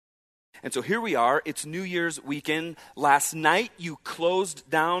And so here we are. It's New Year's weekend. Last night you closed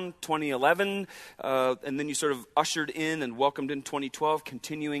down 2011, and then you sort of ushered in and welcomed in 2012,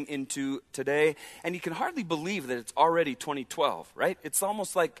 continuing into today. And you can hardly believe that it's already 2012, right? It's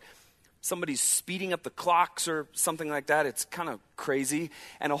almost like somebody's speeding up the clocks or something like that. It's kind of crazy.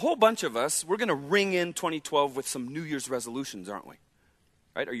 And a whole bunch of us, we're going to ring in 2012 with some New Year's resolutions, aren't we?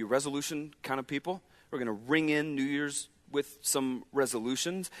 Right? Are you resolution kind of people? We're going to ring in New Year's with some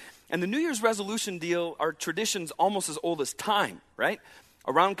resolutions. And the New Year's resolution deal are traditions almost as old as time, right?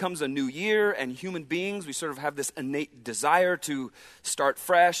 Around comes a new year, and human beings, we sort of have this innate desire to start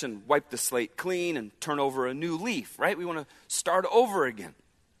fresh and wipe the slate clean and turn over a new leaf, right? We want to start over again.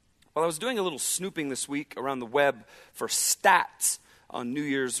 Well, I was doing a little snooping this week around the web for stats on New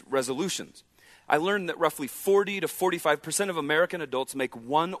Year's resolutions. I learned that roughly 40 to 45% of American adults make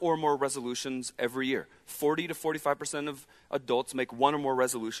one or more resolutions every year. 40 to 45% of adults make one or more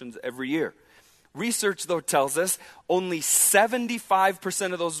resolutions every year. Research, though, tells us only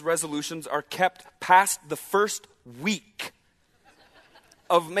 75% of those resolutions are kept past the first week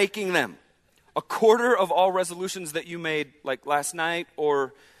of making them. A quarter of all resolutions that you made, like last night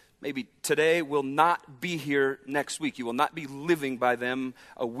or maybe today, will not be here next week. You will not be living by them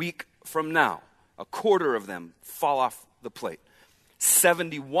a week from now. A quarter of them fall off the plate.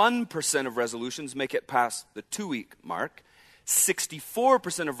 71% of resolutions make it past the 2-week mark.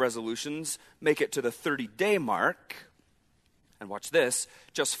 64% of resolutions make it to the 30-day mark. And watch this,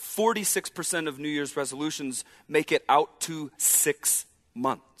 just 46% of New Year's resolutions make it out to 6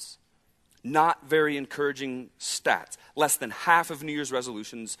 months. Not very encouraging stats. Less than half of New Year's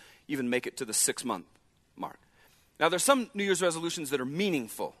resolutions even make it to the 6-month mark. Now, there's some New Year's resolutions that are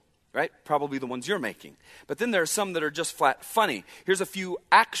meaningful, right? Probably the ones you're making. But then there are some that are just flat funny. Here's a few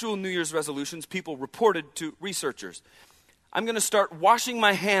actual New Year's resolutions people reported to researchers. I'm going to start washing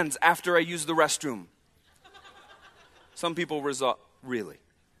my hands after I use the restroom. Some people resolve, really?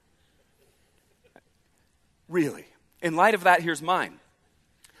 Really? In light of that, here's mine.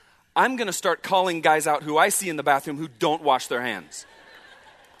 I'm going to start calling guys out who I see in the bathroom who don't wash their hands.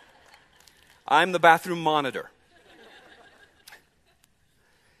 I'm the bathroom monitor.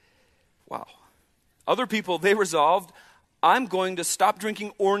 Wow. Other people, they resolved, I'm going to stop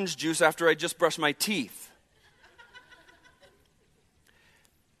drinking orange juice after I just brush my teeth.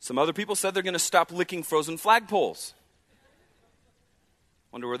 Some other people said they're going to stop licking frozen flagpoles.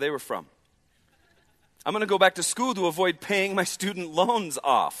 Wonder where they were from. I'm going to go back to school to avoid paying my student loans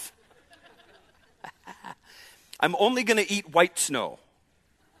off. I'm only going to eat white snow.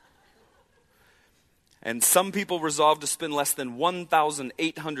 And some people resolved to spend less than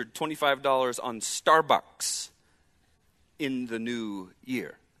 $1,825 on Starbucks in the new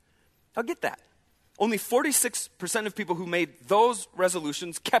year. Now get that. Only 46% of people who made those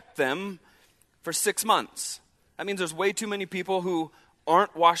resolutions kept them for 6 months. That means there's way too many people who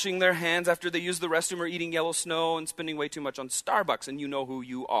aren't washing their hands after they use the restroom or eating yellow snow and spending way too much on Starbucks, and you know who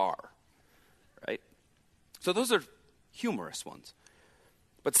you are, right? So those are humorous ones.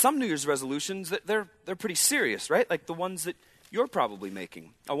 But some New Year's resolutions, they're pretty serious, right? Like the ones that you're probably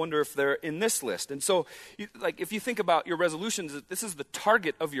making. I wonder if they're in this list. And so, if you think about your resolutions, this is the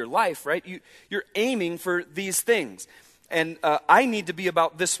target of your life, right? You're aiming for these things. And I need to be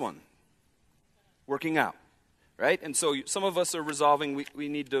about this one, working out, right? And so some of us are resolving we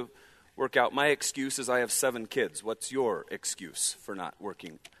need to work out. My excuse is I have 7 kids. What's your excuse for not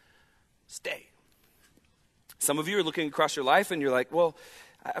working? Stay. Some of you are looking across your life and you're like, well,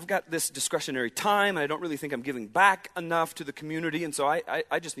 I've got this discretionary time, and I don't really think I'm giving back enough to the community, and so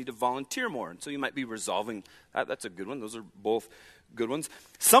I just need to volunteer more. And so you might be resolving that. That's a good one. Those are both good ones.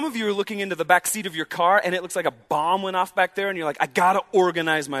 Some of you are looking into the back seat of your car, and it looks like a bomb went off back there, and you're like, I got to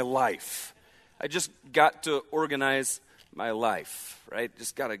organize my life. I just got to organize my life, right?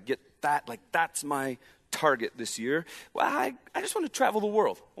 Just got to get that. Like, that's my target this year. Well, I just want to travel the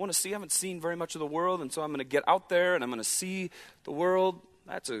world. I haven't seen very much of the world, and so I'm going to get out there, and I'm going to see the world.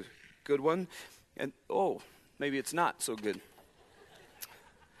 That's a good one. And, maybe it's not so good.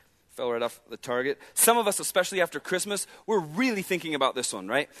 Fell right off the target. Some of us, especially after Christmas, we're really thinking about this one,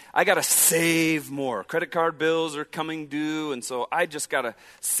 right? I got to save more. Credit card bills are coming due, and so I just got to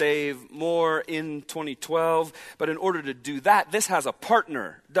save more in 2012. But in order to do that, this has a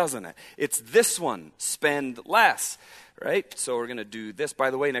partner, doesn't it? It's this one, spend less, right? So we're going to do this.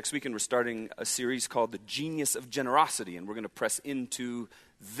 By the way, next weekend we're starting a series called The Genius of Generosity, and we're going to press into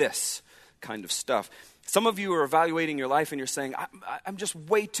this kind of stuff. Some of you are evaluating your life and you're saying, I'm just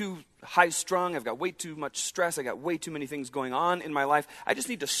way too high-strung. I've got way too much stress. I got way too many things going on in my life. I just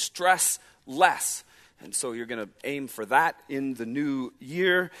need to stress less. And so you're going to aim for that in the new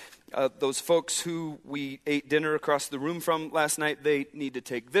year. Those folks who we ate dinner across the room from last night, they need to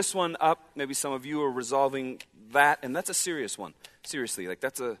take this one up. Maybe some of you are resolving that, and that's a serious one. Seriously,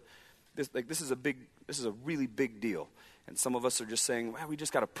 this is a really big deal. And some of us are just saying, well, we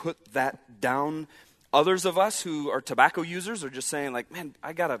just got to put that down. Others of us who are tobacco users are just saying, like, man,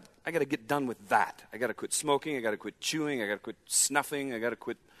 I gotta get done with that. I gotta quit smoking. I gotta quit chewing. I gotta quit snuffing. I gotta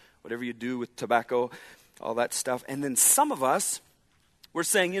quit whatever you do with tobacco, all that stuff. And then some of us, we're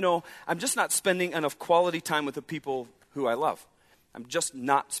saying, I'm just not spending enough quality time with the people who I love. I'm just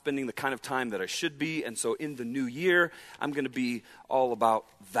not spending the kind of time that I should be. And so in the new year, I'm going to be all about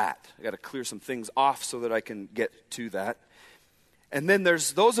that. I got to clear some things off so that I can get to that. And then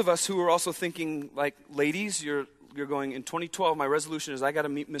there's those of us who are also thinking, like, ladies, you're going, in 2012, my resolution is I got to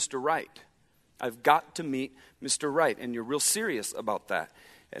meet Mr. Right. I've got to meet Mr. Right. And you're real serious about that.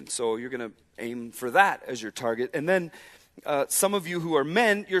 And so you're going to aim for that as your target. And then some of you who are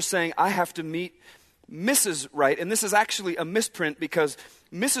men, you're saying, I have to meet Mrs. Right. And this is actually a misprint because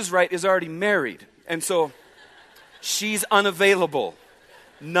Mrs. Right is already married. And so she's unavailable.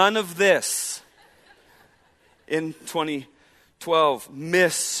 None of this in 2012.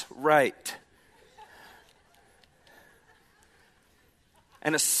 Miss Right.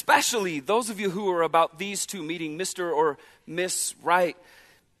 And especially those of you who are about these two meeting Mr. or Miss Right,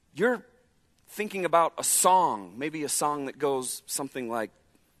 you're thinking about a song, maybe a song that goes something like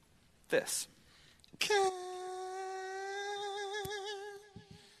this. Can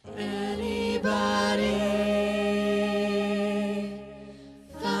anybody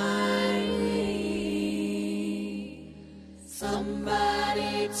find me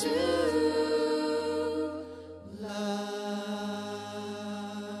somebody to love?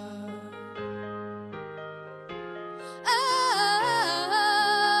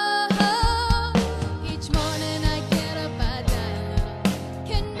 Each morning I get up, I dial,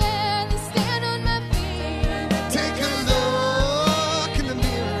 can barely stand on my feet. Take a look in the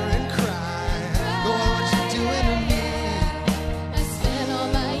mirror and cry, Lord, what you doing to me? I spent all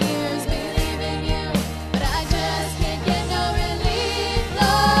my years believing you, but I just can't get no relief,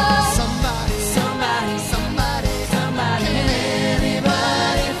 Lord. Somebody, can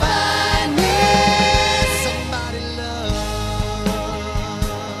anybody find me somebody love?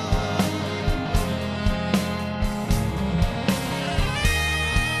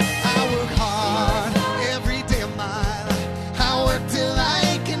 I work hard every day of my life. I work till I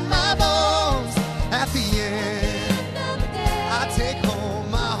ache in my bones. At the end, I take home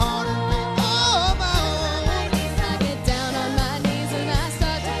my heart and make all my own. I get down on my knees and I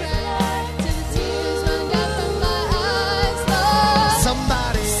start to cry till the tears run down from my eyes, Lord.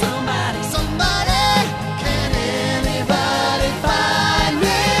 Somebody, can anybody find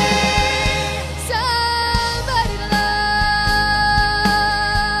me somebody to love?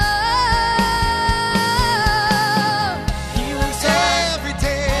 He works every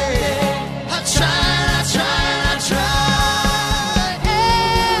day. I try. But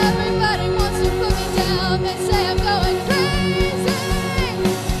everybody wants to put me down. They say I'm going crazy.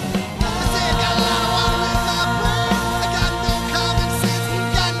 They say I got a lot of water in my brain. I got no common sense.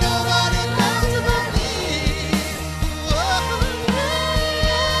 Got nobody left to believe.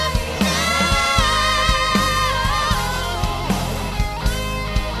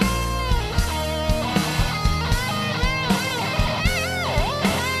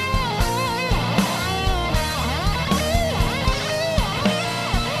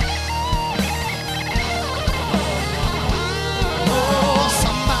 Oh,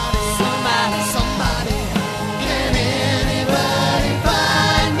 somebody, can anybody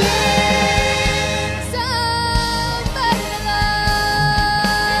find me somebody to love?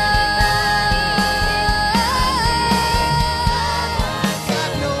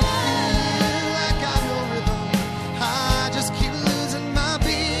 Got no feel, I got no rhythm. I just keep losing my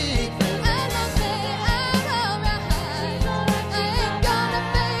beat. I know say I'm alright. I ain't gonna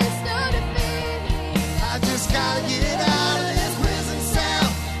face no defeat. I just gotta get out of this prison cell.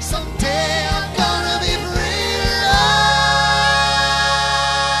 Someday I'm gonna be free, Lord.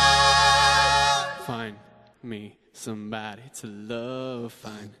 Find me somebody to love.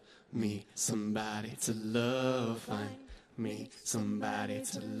 Find me somebody to love. Find me somebody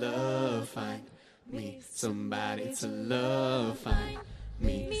to love. Find me somebody to love. Find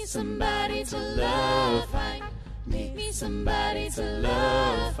me somebody to love. Find me somebody to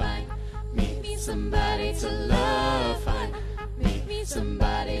love. Find me somebody to love. Find me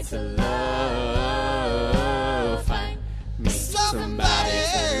somebody to love. Find me somebody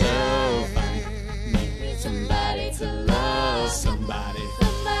to love. Find me somebody to love. Somebody.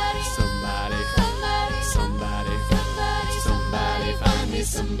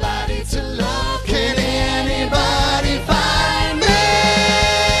 somebody to love. Can anybody find me?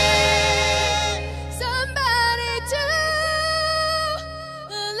 Somebody to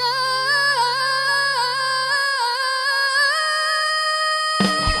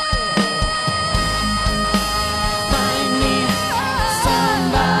Find me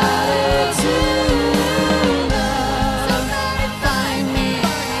somebody to love. Find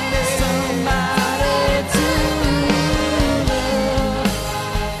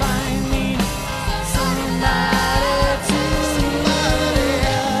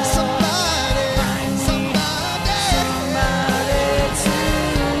me somebody to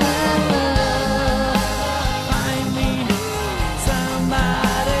love. Find me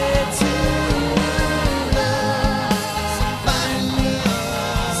somebody to love.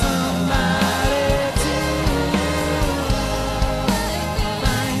 Somebody to love.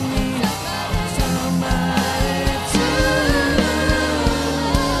 Find me somebody to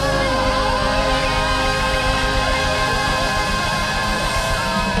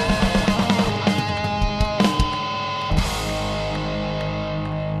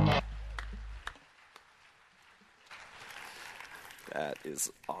That is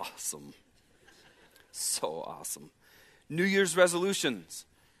awesome. So awesome. New Year's resolutions,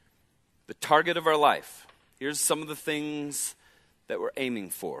 the target of our life. Here's some of the things that we're aiming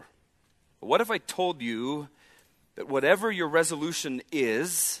for. What if I told you that whatever your resolution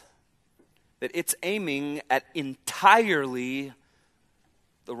is, that it's aiming at entirely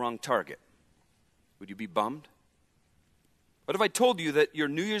the wrong target? Would you be bummed? What if I told you that your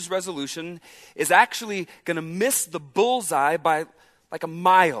New Year's resolution is actually going to miss the bullseye by like a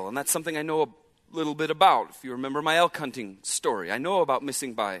mile? And that's something I know a little bit about. If you remember my elk hunting story, I know about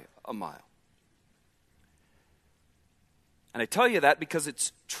missing by a mile. And I tell you that because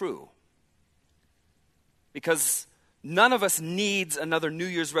it's true. Because none of us needs another New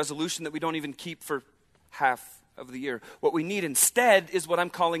Year's resolution that we don't even keep for half of the year. What we need instead is what I'm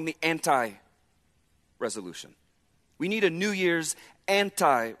calling the anti-resolution. We need a New Year's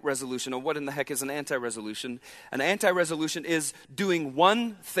anti-resolution. Or what in the heck is an anti-resolution? An anti-resolution is doing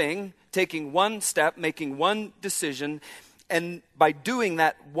one thing, taking one step, making one decision, and by doing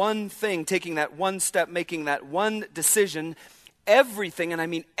that one thing, taking that one step, making that one decision, everything, and I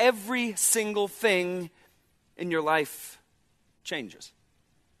mean every single thing in your life changes.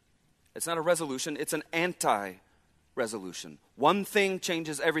 It's not a resolution, it's an anti-resolution. One thing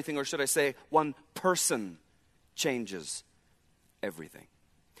changes everything, or should I say, one person changes everything.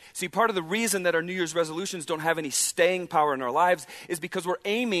 See, part of the reason that our New Year's resolutions don't have any staying power in our lives is because we're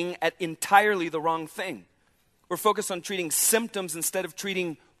aiming at entirely the wrong thing. We're focused on treating symptoms instead of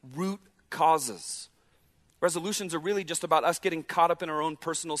treating root causes. Resolutions are really just about us getting caught up in our own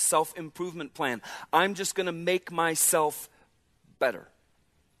personal self-improvement plan. I'm just going to make myself better.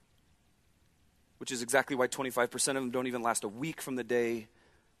 Which is exactly why 25% of them don't even last a week from the day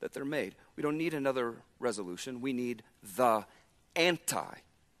that they're made. We don't need another resolution. We need the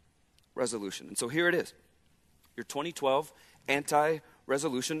anti-resolution. And so here it is. Your 2012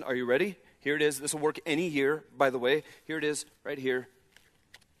 anti-resolution. Are you ready? Here it is. This will work any year, by the way. Here it is, right here.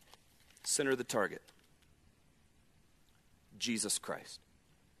 Center of the target. Jesus Christ.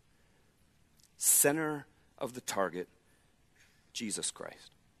 Center of the target, Jesus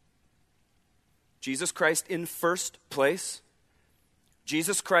Christ. Jesus Christ in first place.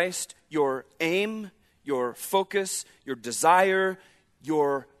 Jesus Christ, your aim, your focus, your desire,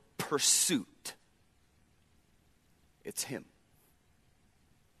 your pursuit. It's Him.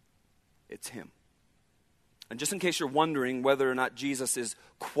 It's Him. And just in case you're wondering whether or not Jesus is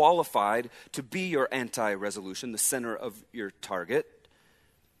qualified to be your anti-resolution, the center of your target,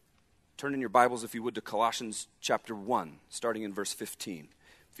 turn in your Bibles, if you would, to Colossians chapter 1, starting in verse 15.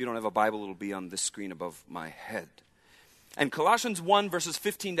 If you don't have a Bible, it'll be on this screen above my head. And Colossians 1, verses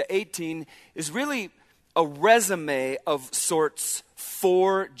 15 to 18 is really a resume of sorts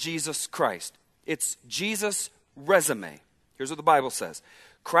for Jesus Christ. It's Jesus' resume. Here's what the Bible says.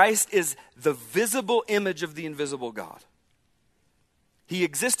 Christ is the visible image of the invisible God. He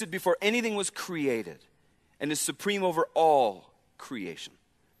existed before anything was created and is supreme over all creation.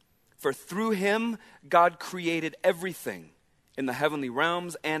 For through Him, God created everything in the heavenly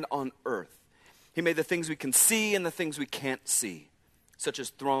realms and on earth. He made the things we can see and the things we can't see, such as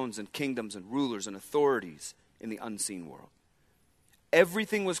thrones and kingdoms and rulers and authorities in the unseen world.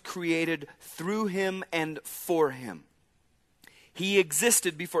 Everything was created through Him and for Him. He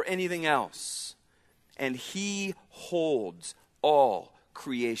existed before anything else, and He holds all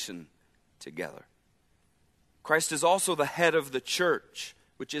creation together. Christ is also the head of the church,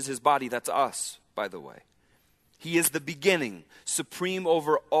 which is His body. That's us, by the way. He is the beginning, supreme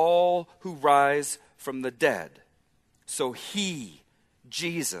over all who rise from the dead. So he,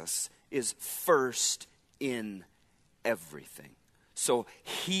 Jesus, is first in everything. So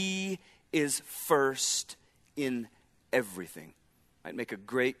he is first in everything. Might make a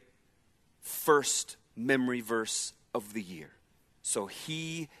great first memory verse of the year. So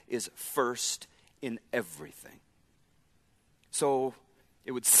he is first in everything. So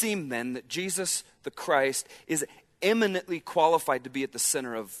it would seem then that Jesus the Christ is eminently qualified to be at the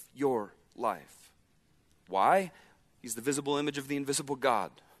center of your life. Why? He's the visible image of the invisible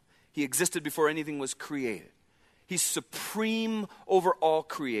God. He existed before anything was created. He's supreme over all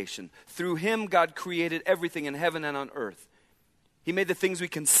creation. Through him, God created everything in heaven and on earth. He made the things we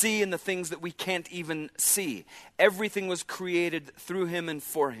can see and the things that we can't even see. Everything was created through him and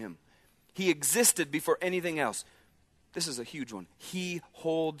for him. He existed before anything else. This is a huge one. He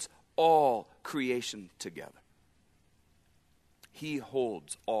holds all creation together. He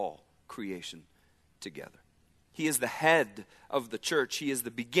holds all creation together. He is the head of the church. He is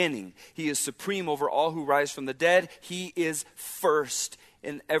the beginning. He is supreme over all who rise from the dead. He is first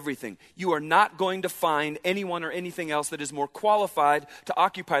in everything. You are not going to find anyone or anything else that is more qualified to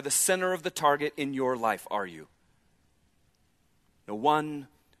occupy the center of the target in your life, are you? No one,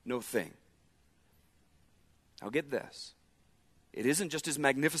 no thing. Now get this. It isn't just his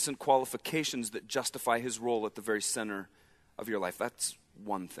magnificent qualifications that justify his role at the very center of your life. That's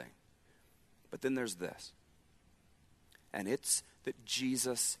one thing. But then there's this. And it's that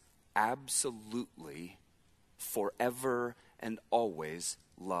Jesus absolutely, forever and always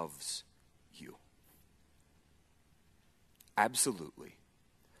loves you. Absolutely,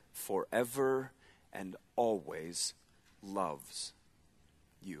 forever and always loves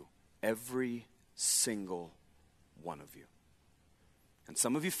you. Every single one of you. And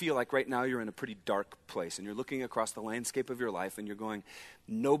some of you feel like right now you're in a pretty dark place and you're looking across the landscape of your life and you're going,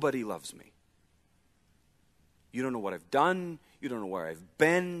 nobody loves me. You don't know what I've done. You don't know where I've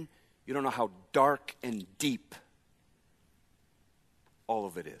been. You don't know how dark and deep all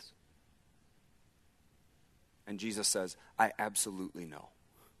of it is. And Jesus says, I absolutely know.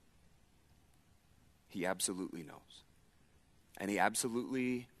 He absolutely knows. And he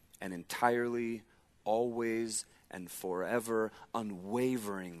absolutely and entirely, always and forever,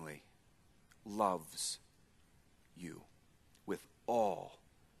 unwaveringly loves you with all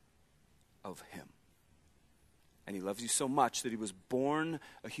of him. And he loves you so much that he was born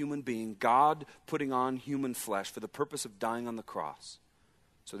a human being, God putting on human flesh for the purpose of dying on the cross,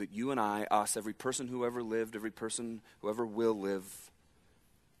 so that you and I, us, every person who ever lived, every person who ever will live,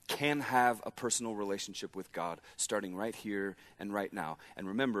 can have a personal relationship with God, starting right here and right now. And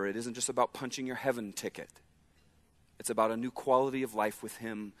remember, it isn't just about punching your heaven ticket. It's about a new quality of life with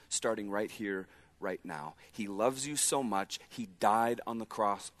him, starting right here, right now. He loves you so much, he died on the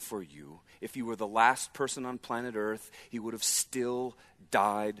cross for you. If you were the last person on planet Earth, he would have still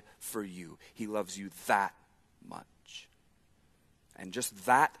died for you. He loves you that much. And just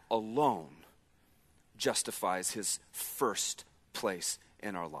that alone justifies his first place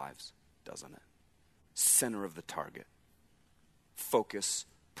in our lives, doesn't it? Center of the target. Focus,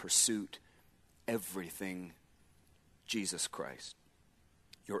 pursuit, everything Jesus Christ.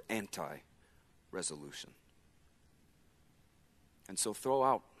 Your anti-resolution. And so throw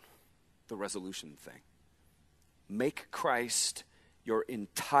out the resolution thing. Make Christ your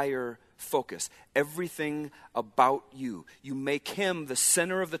entire focus. Everything about you. You make him the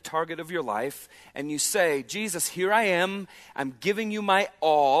center of the target of your life, and you say, Jesus, here I am. I'm giving you my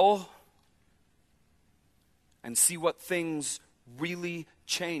all. And see what things really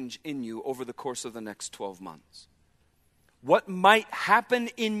change in you over the course of the next 12 months. What might happen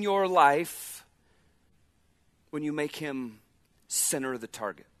in your life when you make him center of the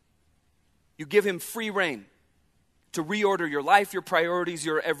target? You give him free rein to reorder your life, your priorities,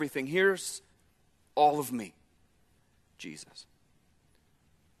 your everything. Here's all of me, Jesus.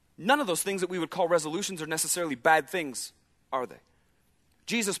 None of those things that we would call resolutions are necessarily bad things, are they?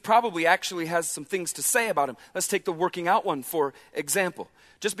 Jesus probably actually has some things to say about him. Let's take the working out one, for example.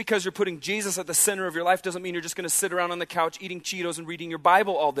 Just because you're putting Jesus at the center of your life doesn't mean you're just going to sit around on the couch eating Cheetos and reading your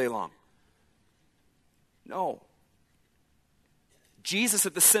Bible all day long. No. Jesus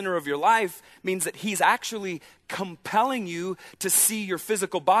at the center of your life means that he's actually compelling you to see your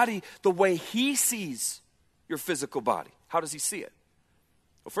physical body the way he sees your physical body. How does he see it?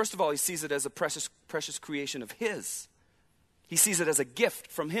 Well, first of all, he sees it as a precious, precious creation of his. He sees it as a gift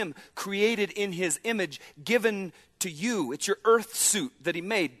from him, created in his image, given to you. It's your earth suit that he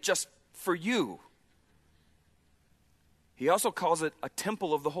made just for you. He also calls it a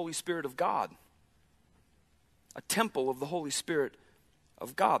temple of the Holy Spirit of God. a temple of the Holy Spirit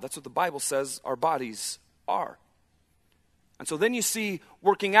of God. That's what the Bible says our bodies are. And so then you see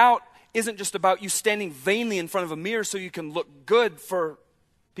working out isn't just about you standing vainly in front of a mirror so you can look good for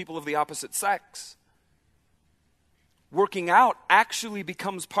people of the opposite sex. Working out actually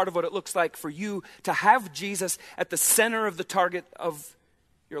becomes part of what it looks like for you to have Jesus at the center of the target of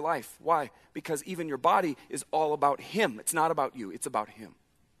your life. Why? Because even your body is all about Him. It's not about you, it's about Him.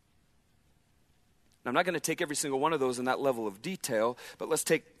 Now, I'm not going to take every single one of those in that level of detail, but let's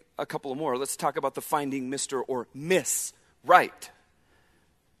take a couple more. Let's talk about the finding Mr. or Miss Right.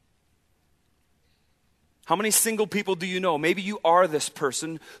 How many single people do you know? Maybe you are this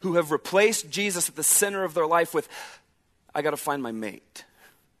person who have replaced Jesus at the center of their life with, I got to find my mate.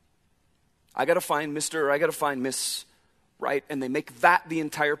 I got to find Mr. or I got to find Miss Right. And they make that the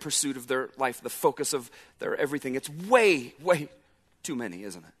entire pursuit of their life, the focus of their everything. It's way, way too many,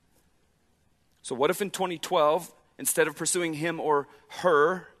 isn't it? So what if in 2012, instead of pursuing him or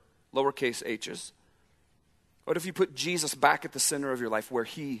her, lowercase h's, what if you put Jesus back at the center of your life where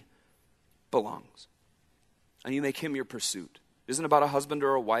He belongs? And you make Him your pursuit. It isn't about a husband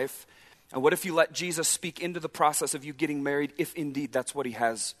or a wife. And what if you let Jesus speak into the process of you getting married, if indeed that's what He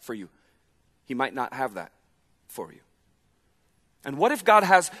has for you? He might not have that for you. And what if God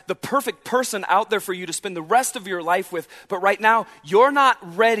has the perfect person out there for you to spend the rest of your life with, but right now you're not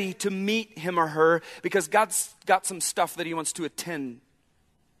ready to meet him or her because God's got some stuff that He wants to attend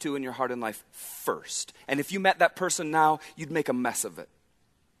to in your heart and life first. And if you met that person now, you'd make a mess of it.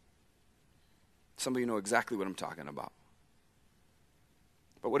 Some of you know exactly what I'm talking about.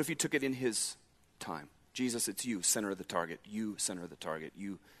 But what if you took it in His time? Jesus, it's you, center of the target. You, center of the target.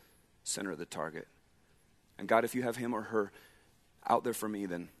 You, center of the target. And God, if you have him or her out there for me,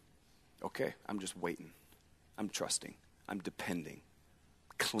 then okay, I'm just waiting. I'm trusting. I'm depending,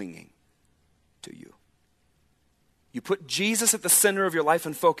 clinging to you. You put Jesus at the center of your life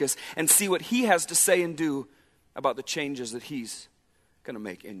and focus and see what He has to say and do about the changes that He's going to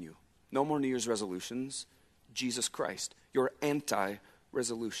make in you. No more New Year's resolutions. Jesus Christ, your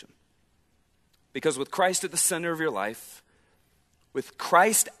anti-resolution. Because with Christ at the center of your life, with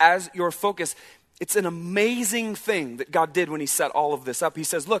Christ as your focus, it's an amazing thing that God did when He set all of this up. He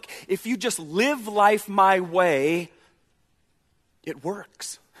says, look, if you just live life my way, it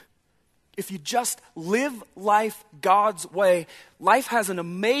works. If you just live life God's way, life has an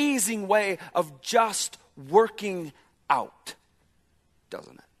amazing way of just working out,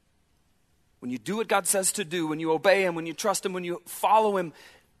 doesn't it? When you do what God says to do, when you obey Him, when you trust Him, when you follow Him,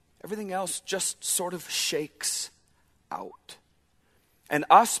 everything else just sort of shakes out. And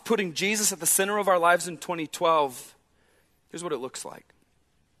us putting Jesus at the center of our lives in 2012, here's what it looks like.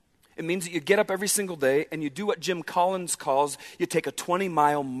 It means that you get up every single day and you do what Jim Collins calls, you take a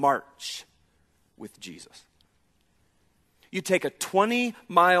 20-mile march with Jesus. You take a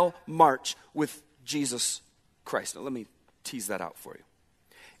 20-mile march with Jesus Christ. Now let me tease that out for you.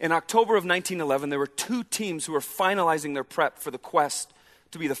 In October of 1911, there were two teams who were finalizing their prep for the quest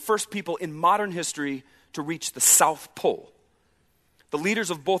to be the first people in modern history to reach the South Pole. The leaders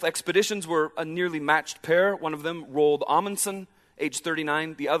of both expeditions were a nearly matched pair. One of them, Roald Amundsen, age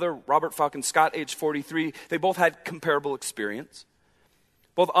 39. The other, Robert Falcon Scott, age 43. They both had comparable experience.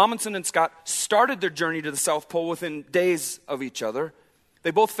 Both Amundsen and Scott started their journey to the South Pole within days of each other.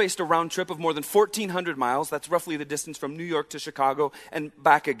 They both faced a round trip of more than 1,400 miles. That's roughly the distance from New York to Chicago and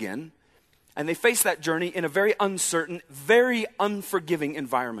back again. And they faced that journey in a very uncertain, very unforgiving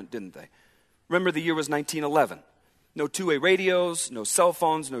environment, didn't they? Remember, the year was 1911. No two-way radios, no cell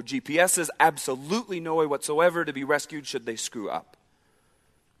phones, no GPSs, absolutely no way whatsoever to be rescued should they screw up.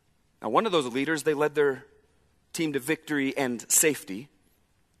 Now, one of those leaders, they led their team to victory and safety.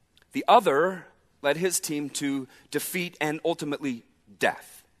 The other led his team to defeat and ultimately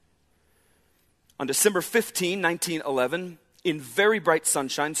death. On December 15, 1911, in very bright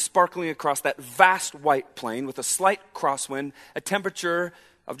sunshine, sparkling across that vast white plain with a slight crosswind, a temperature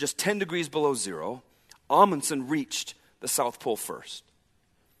of just 10 degrees below zero, Amundsen reached the South Pole first.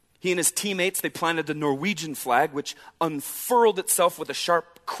 He and his teammates, they planted the Norwegian flag, which unfurled itself with a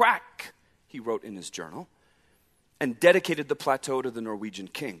sharp crack, he wrote in his journal, and dedicated the plateau to the Norwegian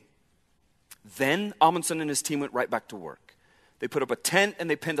king. Then Amundsen and his team went right back to work. They put up a tent and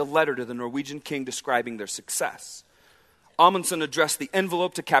they penned a letter to the Norwegian king describing their success. Amundsen addressed the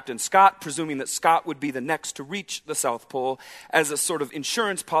envelope to Captain Scott, presuming that Scott would be the next to reach the South Pole as a sort of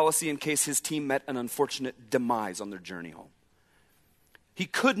insurance policy in case his team met an unfortunate demise on their journey home. He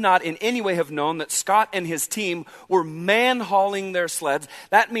could not in any way have known that Scott and his team were man-hauling their sleds.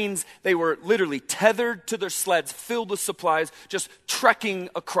 That means they were literally tethered to their sleds, filled with supplies, just trekking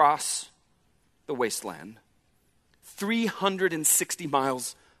across the wasteland. 360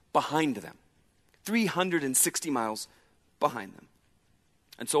 miles behind them. 360 miles behind them.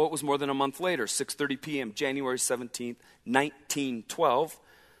 And so it was more than a month later, 6:30 p.m., January 17th, 1912,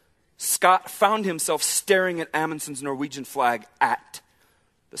 Scott found himself staring at Amundsen's Norwegian flag at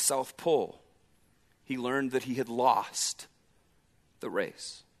the South Pole. He learned that he had lost the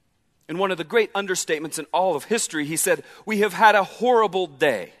race. In one of the great understatements in all of history, he said, "We have had a horrible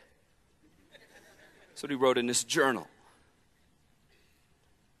day." That's what he wrote in his journal.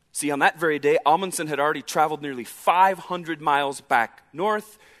 See, on that very day, Amundsen had already traveled nearly 500 miles back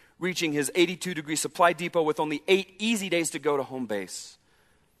north, reaching his 82-degree supply depot with only 8 easy days to go to home base.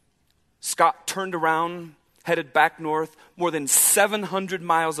 Scott turned around, headed back north, more than 700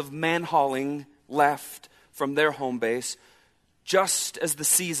 miles of man-hauling left from their home base, just as the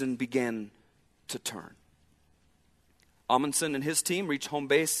season began to turn. Amundsen and his team reached home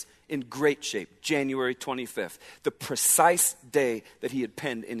base in great shape, January 25th, the precise day that he had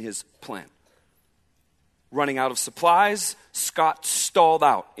penned in his plan. Running out of supplies, Scott stalled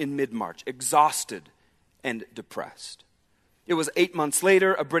out in mid-March, exhausted and depressed. It was 8 months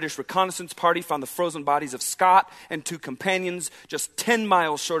later, a British reconnaissance party found the frozen bodies of Scott and 2 companions just 10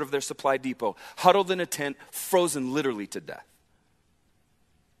 miles short of their supply depot, huddled in a tent, frozen literally to death.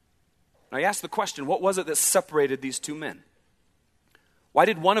 Now I ask the question, what was it that separated these 2 men? Why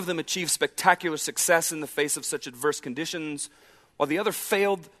did one of them achieve spectacular success in the face of such adverse conditions, while the other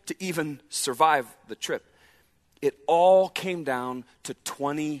failed to even survive the trip? It all came down to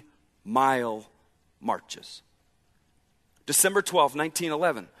 20-mile marches. December 12,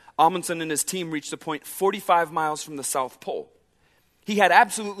 1911, Amundsen and his team reached a point 45 miles from the South Pole. He had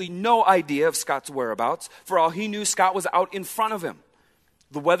absolutely no idea of Scott's whereabouts. For all he knew, Scott was out in front of him.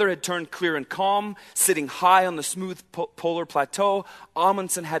 The weather had turned clear and calm. Sitting high on the smooth polar plateau,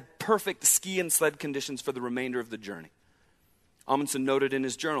 Amundsen had perfect ski and sled conditions for the remainder of the journey. Amundsen noted in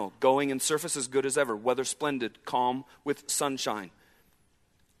his journal, going and surface as good as ever, weather splendid, calm with sunshine.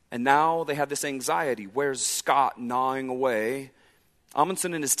 And now they had this anxiety. Where's Scott gnawing away?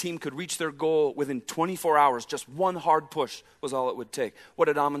 Amundsen and his team could reach their goal within 24 hours. Just one hard push was all it would take. What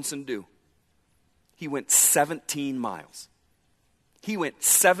did Amundsen do? He went 17 miles. He went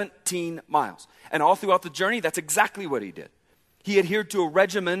 17 miles. And all throughout the journey, that's exactly what he did. He adhered to a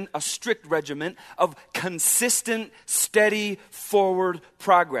regimen, a strict regimen of consistent, steady, forward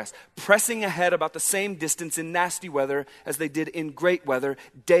progress, pressing ahead about the same distance in nasty weather as they did in great weather,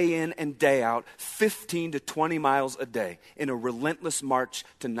 day in and day out, 15 to 20 miles a day, in a relentless march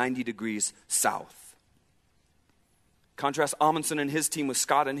to 90 degrees south. Contrast Amundsen and his team with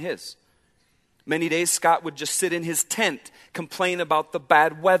Scott and his. Many days, Scott would just sit in his tent, complain about the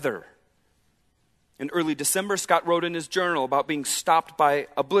bad weather. In early December, Scott wrote in his journal about being stopped by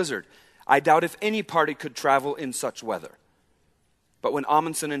a blizzard. I doubt if any party could travel in such weather. But when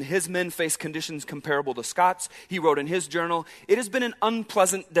Amundsen and his men faced conditions comparable to Scott's, he wrote in his journal, it has been an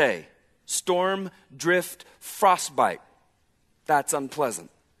unpleasant day. Storm, drift, frostbite. That's unpleasant.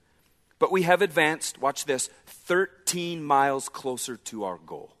 But we have advanced, watch this, 13 miles closer to our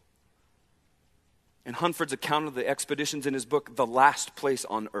goal. In Hunford's account of the expeditions in his book, The Last Place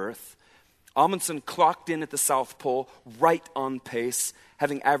on Earth, Amundsen clocked in at the South Pole right on pace,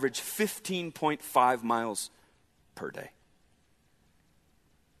 having averaged 15.5 miles per day.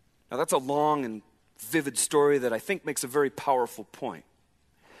 Now that's a long and vivid story that I think makes a very powerful point.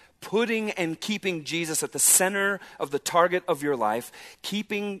 Putting and keeping Jesus at the center of the target of your life,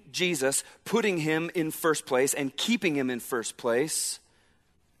 keeping Jesus, putting him in first place and keeping him in first place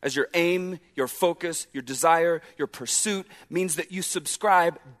as your aim, your focus, your desire, your pursuit, means that you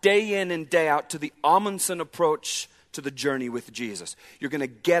subscribe day in and day out to the Amundsen approach to the journey with Jesus. You're going to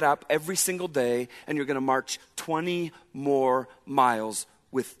get up every single day and you're going to march 20 more miles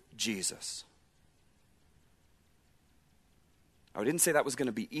with Jesus. I didn't say that was going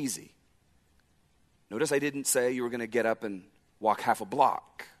to be easy. Notice I didn't say you were going to get up and walk half a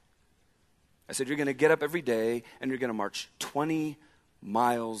block. I said you're going to get up every day and you're going to march 20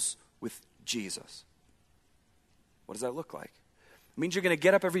 miles with Jesus. What does that look like? It means you're going to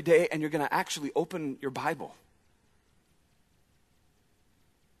get up every day and you're going to actually open your Bible.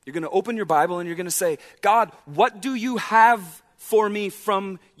 You're going to open your Bible and you're going to say, God, what do you have for me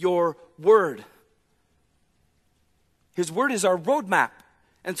from your word? His word is our roadmap.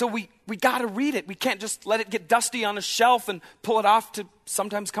 And so we got to read it. We can't just let it get dusty on a shelf and pull it off to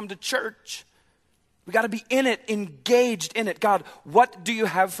sometimes come to church. We got to be in it, engaged in it. God, what do you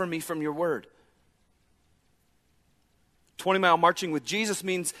have for me from your word? 20-mile marching with Jesus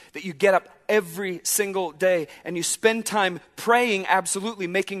means that you get up every single day and you spend time praying, absolutely,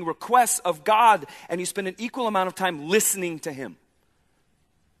 making requests of God, and you spend an equal amount of time listening to him.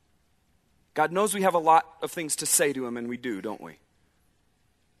 God knows we have a lot of things to say to him, and we do, don't we?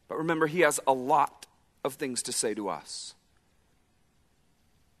 But remember, he has a lot of things to say to us.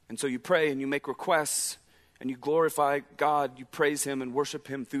 And so you pray and you make requests and you glorify God, you praise him and worship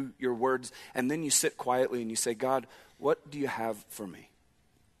him through your words, and then you sit quietly and you say, God, what do you have for me?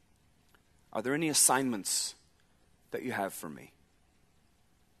 Are there any assignments that you have for me?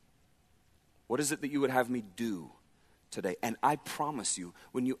 What is it that you would have me do today? And I promise you,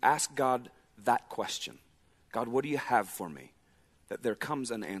 when you ask God that question, God, what do you have for me? That there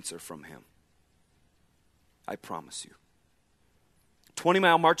comes an answer from him. I promise you.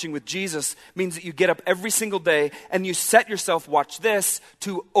 20-mile marching with Jesus means that you get up every single day and you set yourself, watch this,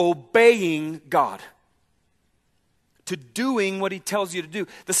 to obeying God. To doing what he tells you to do.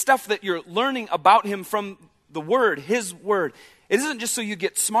 The stuff that you're learning about him from the word, his word. It isn't just so you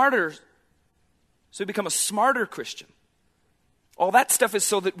get smarter, so you become a smarter Christian. All that stuff is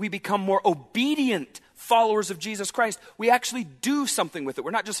so that we become more obedient followers of Jesus Christ. We actually do something with it.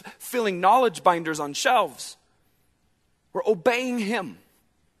 We're not just filling knowledge binders on shelves. We're obeying him.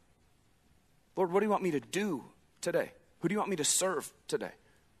 Lord, what do you want me to do today? Who do you want me to serve today?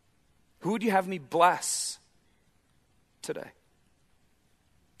 Who would you have me bless today?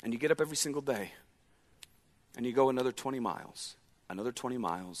 And you get up every single day and you go another 20 miles, another 20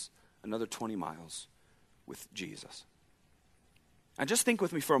 miles, another 20 miles with Jesus. And just think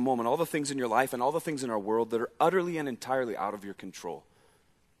with me for a moment, all the things in your life and all the things in our world that are utterly and entirely out of your control.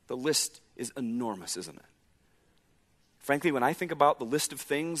 The list is enormous, isn't it? Frankly, when I think about the list of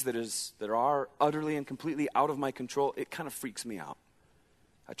things that are utterly and completely out of my control, it kind of freaks me out.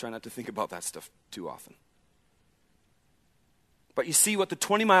 I try not to think about that stuff too often. But you see what the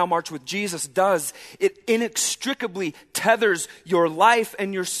 20-mile march with Jesus does, it inextricably tethers your life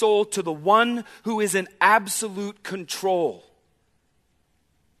and your soul to the one who is in absolute control.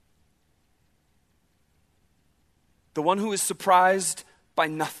 The one who is surprised by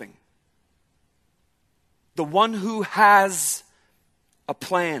nothing. The one who has a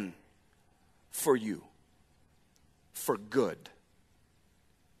plan for you, for good,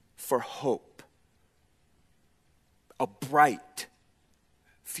 for hope, a bright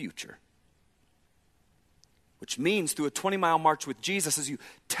future. Which means through a 20-mile march with Jesus, as you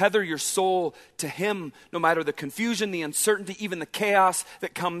tether your soul to him, no matter the confusion, the uncertainty, even the chaos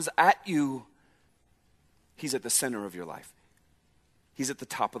that comes at you, he's at the center of your life. He's at the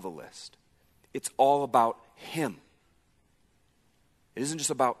top of the list. It's all about him. It isn't just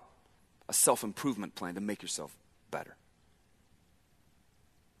about a self-improvement plan to make yourself better.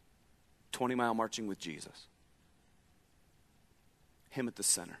 20-mile marching with Jesus. Him at the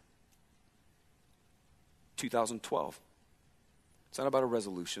center. 2012. It's not about a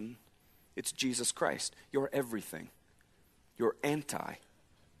resolution. It's Jesus Christ. Your everything. Your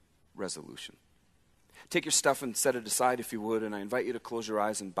anti-resolution. Take your stuff and set it aside if you would, and I invite you to close your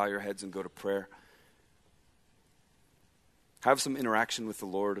eyes and bow your heads and go to prayer. Have some interaction with the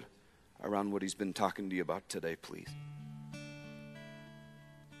Lord around what he's been talking to you about today, please.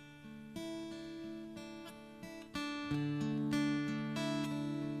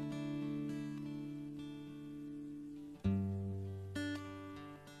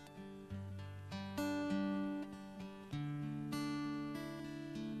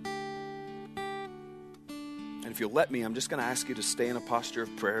 And if you'll let me, I'm just going to ask you to stay in a posture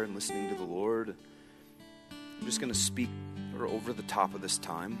of prayer and listening to the Lord. I'm just going to speak over the top of this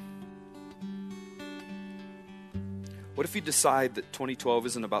time. What if you decide that 2012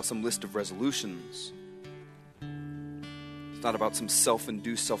 isn't about some list of resolutions? It's not about some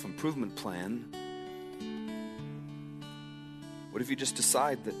self-induced self-improvement plan. What if you just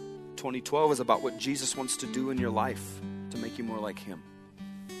decide that 2012 is about what Jesus wants to do in your life to make you more like him?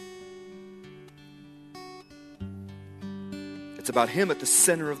 It's about him at the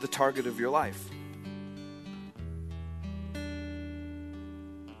center of the target of your life.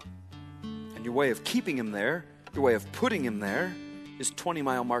 And your way of keeping him there, your way of putting him there, is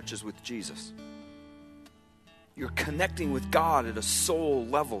 20-mile marches with Jesus. You're connecting with God at a soul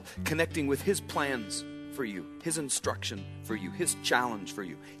level, connecting with his plans for you, his instruction for you, his challenge for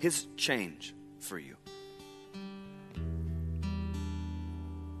you, his change for you.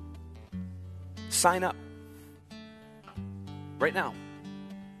 Sign up right now.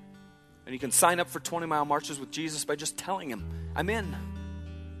 And you can sign up for 20-mile marches with Jesus by just telling him, I'm in,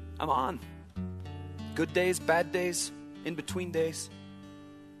 I'm on. Good days, bad days, in between days,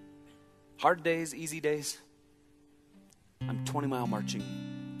 hard days, easy days. I'm 20-mile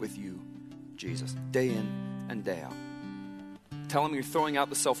marching with you, Jesus, day in and day out. Tell him you're throwing out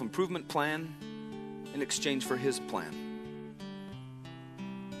the self-improvement plan in exchange for his plan.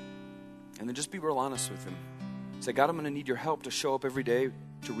 And then just be real honest with him. Say, God, I'm going to need your help to show up every day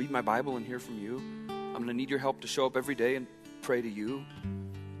to read my Bible and hear from you. I'm going to need your help to show up every day and pray to you,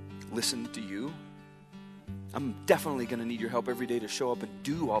 listen to you. I'm definitely going to need your help every day to show up and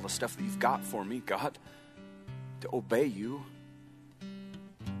do all the stuff that you've got for me, God, to obey you.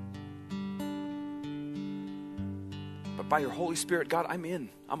 But by your Holy Spirit, God, I'm in.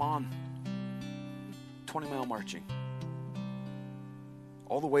 I'm on. 20-mile marching.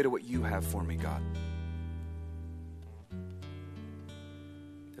 All the way to what you have for me, God.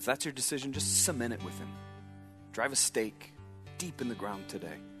 If that's your decision, just cement it with him. Drive a stake deep in the ground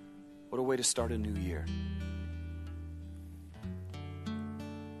today. What a way to start a new year.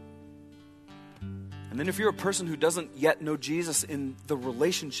 And then if you're a person who doesn't yet know Jesus in the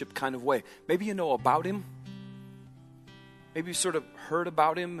relationship kind of way, maybe you know about him. Maybe you sort of heard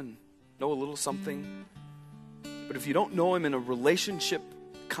about him and know a little something. But if you don't know him in a relationship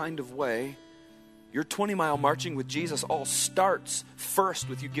kind of way, your 20-mile marching with Jesus all starts first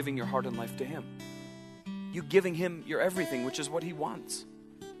with you giving your heart and life to him. You giving him your everything, which is what he wants.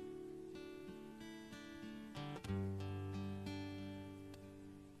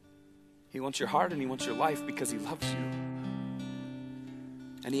 He wants your heart and he wants your life because he loves you.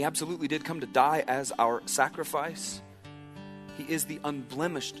 And he absolutely did come to die as our sacrifice. He is the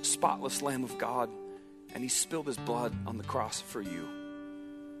unblemished, spotless Lamb of God, and he spilled his blood on the cross for you.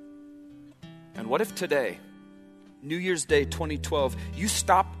 And what if today, New Year's Day 2012, you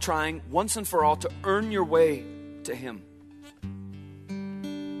stop trying once and for all to earn your way to him?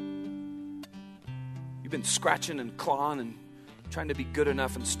 You've been scratching and clawing and trying to be good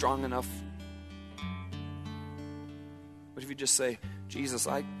enough and strong enough. What if you just say, Jesus,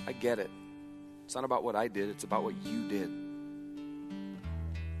 I get it. It's not about what I did, it's about what you did.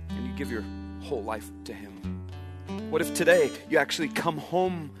 And you give your whole life to him. What if today you actually come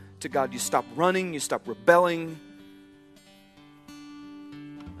home to God? You stop running, you stop rebelling,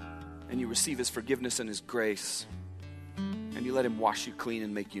 and you receive his forgiveness and his grace, and you let him wash you clean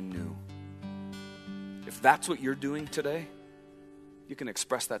and make you new. If that's what you're doing today, you can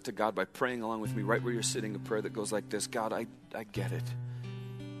express that to God by praying along with me right where you're sitting, a prayer that goes like this. God, I get it.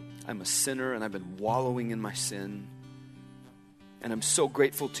 I'm a sinner and I've been wallowing in my sin. And I'm so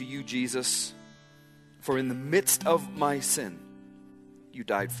grateful to you, Jesus, for in the midst of my sin, you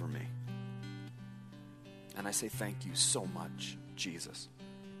died for me. And I say thank you so much, Jesus.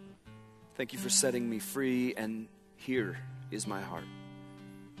 Thank you for setting me free, and here is my heart.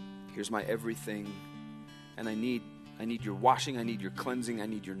 Here's my everything. And I need your washing, I need your cleansing, I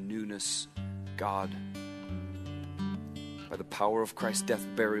need your newness, God. By the power of Christ's death,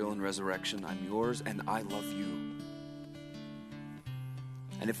 burial, and resurrection, I'm yours and I love you.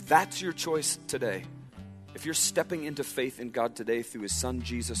 And if that's your choice today, if you're stepping into faith in God today through his son,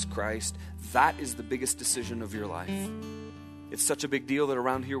 Jesus Christ, that is the biggest decision of your life. It's such a big deal that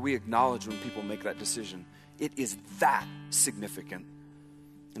around here we acknowledge when people make that decision. It is that significant.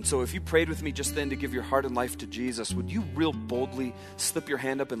 And so if you prayed with me just then to give your heart and life to Jesus, would you real boldly slip your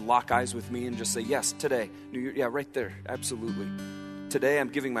hand up and lock eyes with me and just say, yes, today, New Year, yeah, right there, absolutely. Today I'm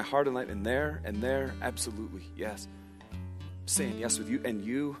giving my heart and life, and there, absolutely, yes. Saying yes with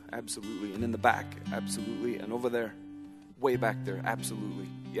you, absolutely. And in the back, absolutely. And over there, way back there, absolutely,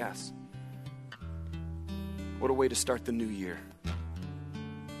 yes. What a way to start the new year.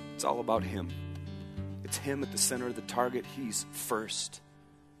 It's all about him. It's him at the center of the target. He's first.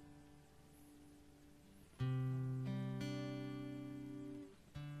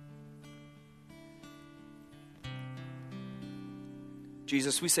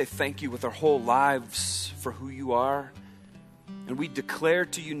 Jesus, we say thank you with our whole lives for who you are. And we declare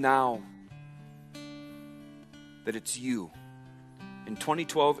to you now that it's you. In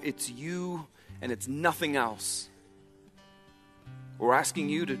 2012, it's you and it's nothing else. We're asking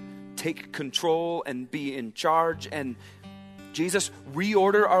you to take control and be in charge. And Jesus,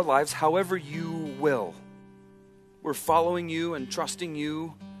 reorder our lives however you will. We're following you and trusting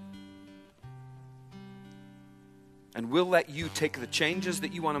you. And we'll let you take the changes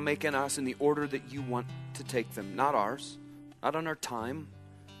that you want to make in us in the order that you want to take them. Not ours, not on our time,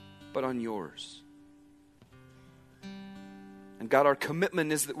 but on yours. And God, our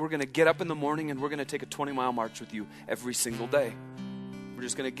commitment is that we're going to get up in the morning and we're going to take a 20-mile march with you every single day. We're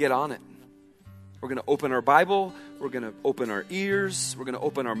just going to get on it. We're going to open our Bible, we're going to open our ears, we're going to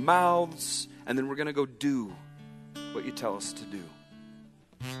open our mouths, and then we're going to go do what you tell us to do.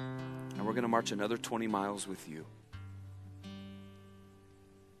 And we're going to march another 20 miles with you.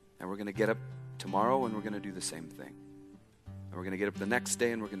 And we're going to get up tomorrow and we're going to do the same thing. And we're going to get up the next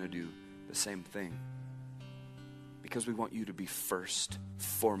day and we're going to do the same thing. Because we want you to be first,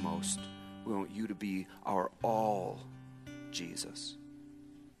 foremost. We want you to be our all, Jesus,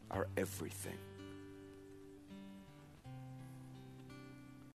 our everything.